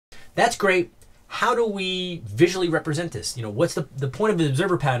That's great. How do we visually represent this? You know, what's the point of the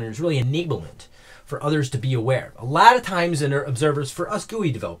observer pattern is really enablement for others to be aware. A lot of times in our observers, for us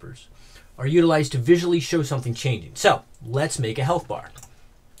GUI developers, are utilized to visually show something changing. So let's make a health bar.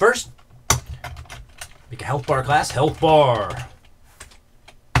 First, make a health bar class, health bar.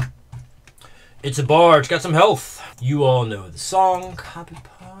 It's a bar, it's got some health. You all know the song, copy,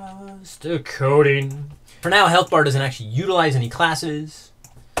 paste, coding. For now, health bar doesn't actually utilize any classes.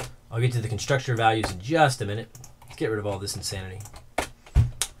 I'll get to the constructor values in just a minute. Let's get rid of all this insanity.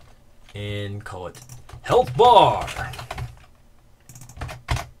 And call it health bar.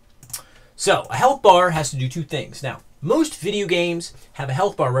 So a health bar has to do two things. Now, most video games have a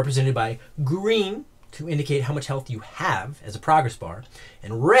health bar represented by green to indicate how much health you have as a progress bar,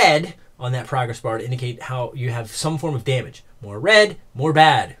 and red on that progress bar to indicate how you have some form of damage. More red, more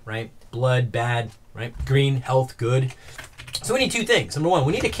bad, right? Blood, bad, right? Green, health, good. So we need two things. Number one,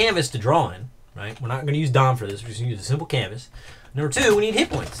 we need a canvas to draw in, right? We're not going to use DOM for this. We're just going to use a simple canvas. Number two, we need hit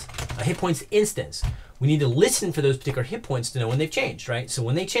points, a hit points instance. We need to listen for those particular hit points to know when they've changed, right? So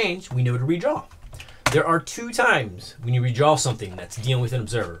when they change, we know to redraw. There are two times when you redraw something that's dealing with an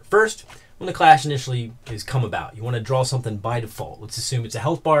observer. First, when the clash initially is come about. You want to draw something by default. Let's assume it's a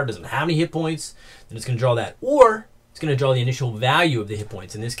health bar, doesn't have any hit points, then it's going to draw that. Or it's going to draw the initial value of the hit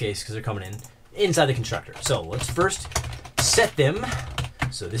points, in this case, because they're coming in inside the constructor. So let's first set them.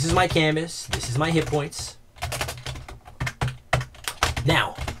 So this is my canvas, this is my hit points.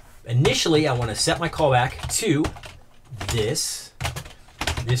 Now, initially I want to set my callback to this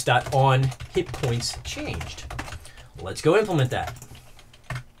dot on hit points changed. Let's go implement that.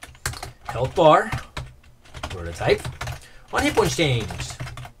 Health bar, prototype, on hit points changed.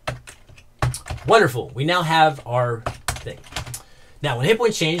 Wonderful, we now have our thing. Now when hit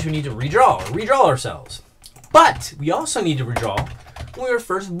points change, we need to redraw ourselves. But we also need to redraw when we were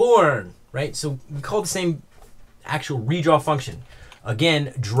first born, right? So we call the same actual redraw function.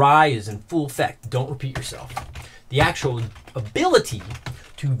 Again, dry is in full effect. Don't repeat yourself. The actual ability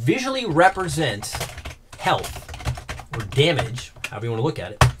to visually represent health or damage, however you want to look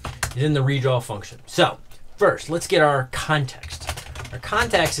at it, is in the redraw function. So first, let's get our context. Our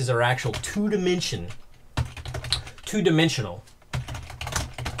context is our actual two-dimensional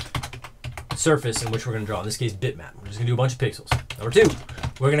surface in which we're going to draw. In this case, bitmap. We're just going to do a bunch of pixels. Number two,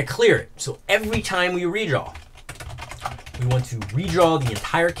 we're going to clear it. So every time we redraw, we want to redraw the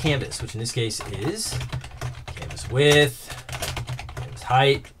entire canvas, which in this case is canvas width, canvas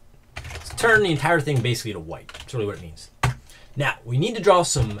height. Let's turn the entire thing basically to white. That's really what it means. Now, we need to draw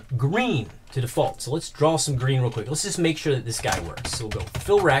some green to default. So let's draw some green real quick. Let's just make sure that this guy works. So we'll go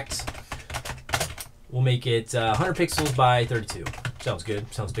fill rect. We'll make it 100 pixels by 32. Sounds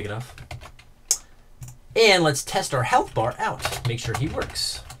good. Sounds big enough. And let's test our health bar out. Make sure he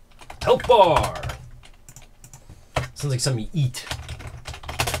works. Health bar. Sounds like something you eat.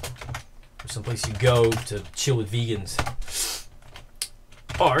 Or someplace you go to chill with vegans.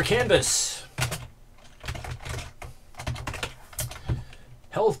 Our canvas.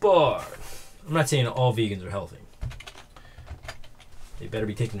 Health bar. I'm not saying all vegans are healthy. They better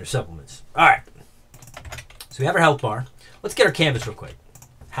be taking their supplements. All right. So we have our health bar. Let's get our canvas real quick.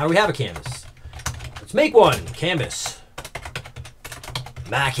 How do we have a canvas? Let's make one. Canvas.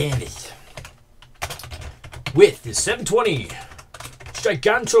 My canvas. Width is 720.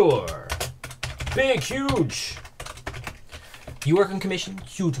 Gigantor. Big, huge. You work on commission?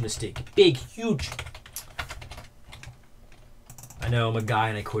 Huge mistake. Big, huge. I know I'm a guy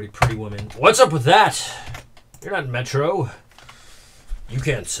and I quoted Pretty Woman. What's up with that? You're not Metro. You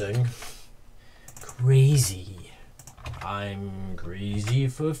can't sing. Crazy. I'm crazy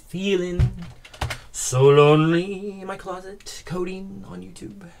for feeling so lonely in my closet, coding on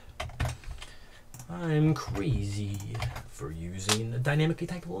YouTube. I'm crazy for using a dynamically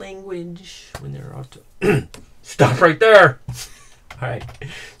typed language when there are to stop right there. All right, so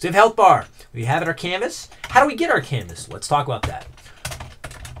we have health bar. We have it our canvas. How do we get our canvas? Let's talk about that.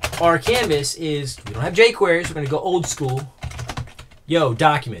 Our canvas is, we don't have jQuery, so we're gonna go old school. Yo,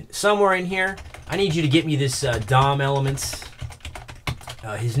 document, somewhere in here, I need you to get me this DOM elements.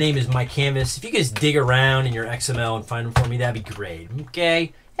 His name is my canvas. If you guys dig around in your XML and find him for me, that'd be great,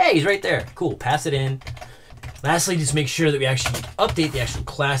 okay? Hey, he's right there. Cool, pass it in. Lastly, just make sure that we actually update the actual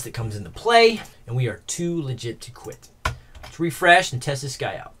class that comes into play, and we are too legit to quit. Let's refresh and test this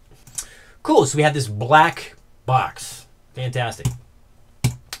guy out. Cool, so we have this black box. Fantastic.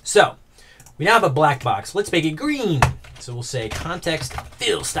 So, we now have a black box. Let's make it green. So we'll say context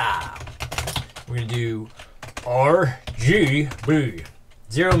fill style. We're gonna do RGB.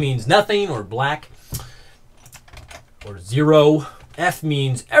 0 means nothing or black, or 0 F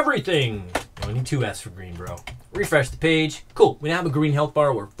means everything. Oh, I need 2 F's for green, bro. Refresh the page. Cool. We now have a green health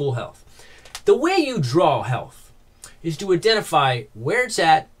bar. We're full health. The way you draw health is to identify where it's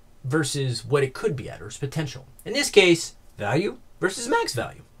at versus what it could be at, or its potential. In this case, value versus max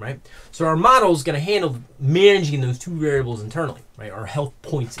value, right? So our model is going to handle managing those 2 variables internally, right? Our health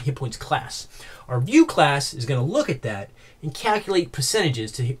points, hit points class. Our view class is going to look at that and calculate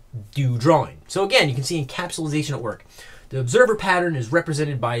percentages to do drawing. So again, you can see encapsulation at work. The observer pattern is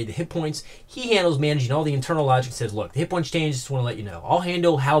represented by the hit points. He handles managing all the internal logic. Says, look, the hit points change, just want to let you know. I'll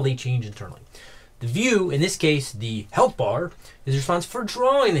handle how they change internally. The view, in this case, the health bar, is responsible for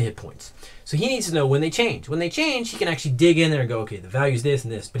drawing the hit points. So he needs to know when they change. When they change, he can actually dig in there and go, okay, the value is this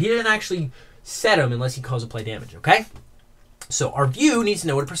and this. But he doesn't actually set them unless he calls apply damage, okay? So our view needs to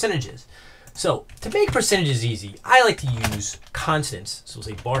know what a percentage is. So to make percentages easy, I like to use constants. So we'll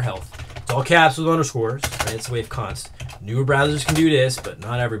say bar health. It's all caps with underscores, right? It's the way of const. Newer browsers can do this, but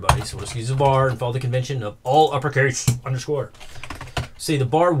not everybody. So we'll just use a bar and follow the convention of all uppercase underscore. Say the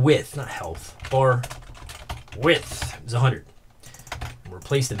bar width, not health, bar width is 100. And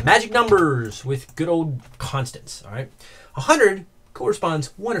replace the magic numbers with good old constants, all right? 100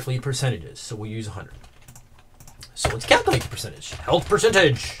 corresponds wonderfully to percentages, so we'll use 100. So let's calculate the percentage. Health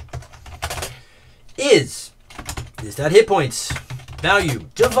percentage is this that hit points value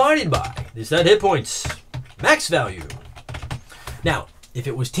divided by this that hit points max value. Now, if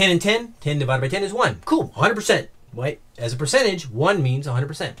it was 10 and 10, 10 divided by 10 is 1. Cool, 100%. Right? As a percentage, 1 means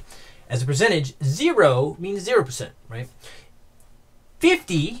 100%. As a percentage, 0 means 0%, right?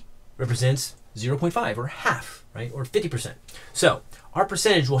 50 represents 0.5 or half, right? Or 50%. So our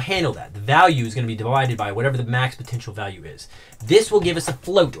percentage will handle that. The value is going to be divided by whatever the max potential value is. This will give us a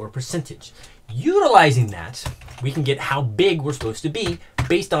float or percentage. Utilizing that, we can get how big we're supposed to be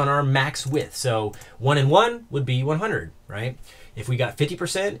based on our max width. So 1 and 1 would be 100, right? If we got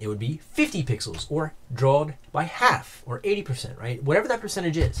 50%, it would be 50 pixels, or drawn by half, or 80%, right? Whatever that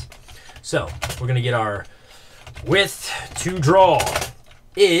percentage is. So we're going to get our width to draw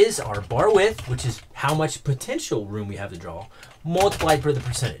is our bar width, which is how much potential room we have to draw, multiplied by the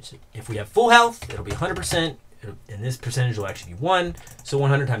percentage. If we have full health, it'll be 100%, and this percentage will actually be 1, so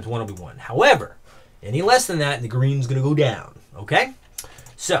 100 times 1 will be 1. However, any less than that, the green's going to go down, okay?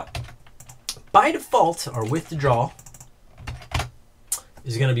 So, by default, our width to draw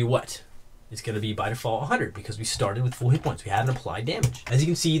is going to be what? It's going to be by default 100 because we started with full hit points. We haven't applied damage. As you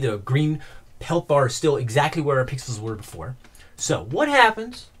can see, the green health bar is still exactly where our pixels were before. So what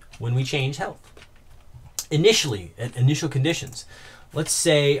happens when we change health? Initially, at initial conditions, let's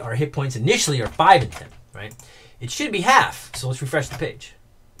say our hit points initially are 5 and 10, right? It should be half. So let's refresh the page.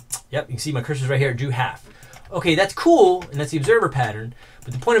 Yep, you can see my cursor's right here. It drew half. Okay, that's cool, and that's the observer pattern.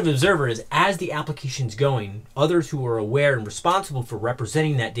 But the point of the observer is as the application's going, others who are aware and responsible for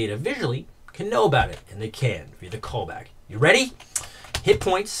representing that data visually can know about it, and they can via the callback. You ready? Hit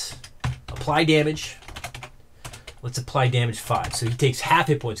points, apply damage. Let's apply damage 5. So he takes half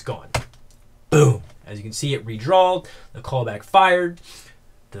hit points gone. Boom. As you can see, it redrawed, the callback fired.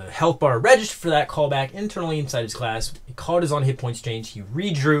 The health bar registered for that callback internally inside his class. It called his on hit points change. He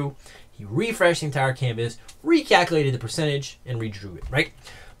redrew. He refreshed the entire canvas, recalculated the percentage, and redrew it, right?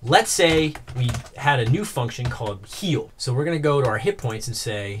 Let's say we had a new function called heal. So we're going to go to our hit points and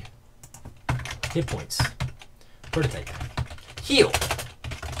say, hit points, prototype, heal.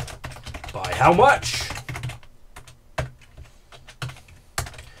 By how much?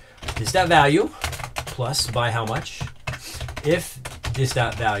 This dot value plus by how much. If this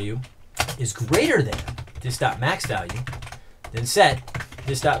dot value is greater than this dot max value, then set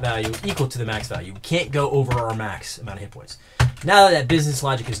this dot value equal to the max value. We can't go over our max amount of hit points. Now that business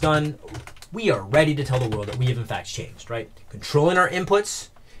logic is done, we are ready to tell the world that we have in fact changed, right? Controlling our inputs,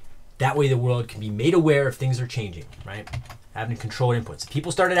 that way the world can be made aware if things are changing, right? Having controlled inputs. If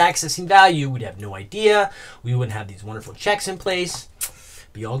people started accessing value, we'd have no idea. We wouldn't have these wonderful checks in place.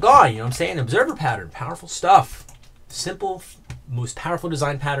 Be all gone, you know what I'm saying? Observer pattern, powerful stuff. Simple, most powerful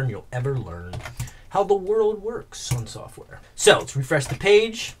design pattern you'll ever learn. How the world works on software. So let's refresh the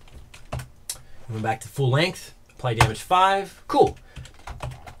page. Going back to full length. Apply damage 5. Cool.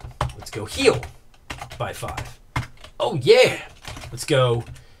 Let's go heal by 5. Oh yeah. Let's go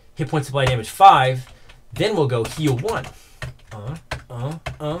hit points apply damage 5. Then we'll go heal 1.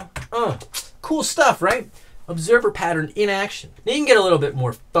 Cool stuff, right? Observer pattern in action. Now you can get a little bit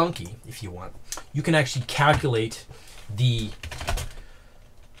more funky if you want. You can actually calculate the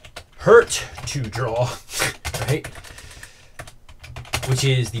hurt to draw, right? Which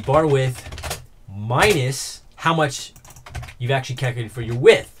is the bar width minus how much you've actually calculated for your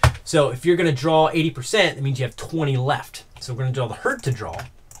width. So if you're going to draw 80%, that means you have 20 left. So we're going to draw the hurt to draw.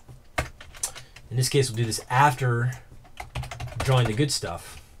 In this case, we'll do this after drawing the good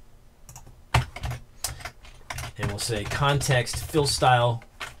stuff. And we'll say context fill style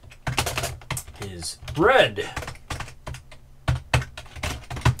is red.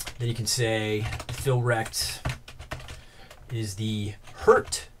 Then you can say fill rect is the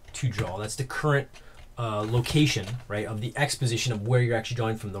hurt to draw. That's the current location, right, of the X position of where you're actually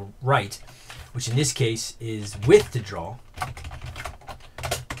drawing from the right, which in this case is width to draw.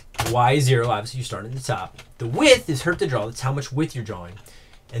 Y is 0, obviously you're starting at the top. The width is hurt to draw, that's how much width you're drawing.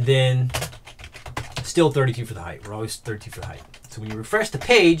 And then still 32 for the height. We're always 32 for the height. So when you refresh the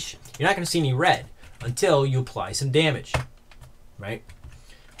page, you're not going to see any red until you apply some damage, right?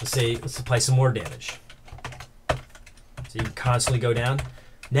 Let's apply some more damage. So you can constantly go down.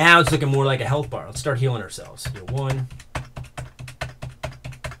 Now it's looking more like a health bar. Let's start healing ourselves. Heal 1.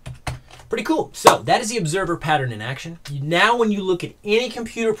 Pretty cool. So that is the observer pattern in action. Now when you look at any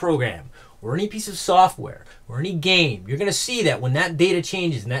computer program or any piece of software or any game, you're going to see that when that data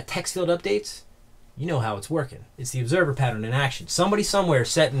changes and that text field updates, you know how it's working. It's the observer pattern in action. Somebody somewhere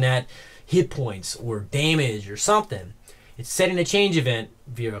setting that hit points or damage or something. It's setting a change event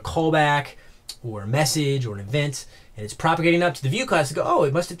via a callback or a message or an event, and it's propagating up to the view class to go, oh,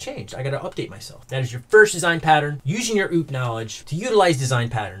 it must have changed. I got to update myself. That is your first design pattern, using your OOP knowledge to utilize design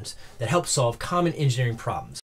patterns that help solve common engineering problems.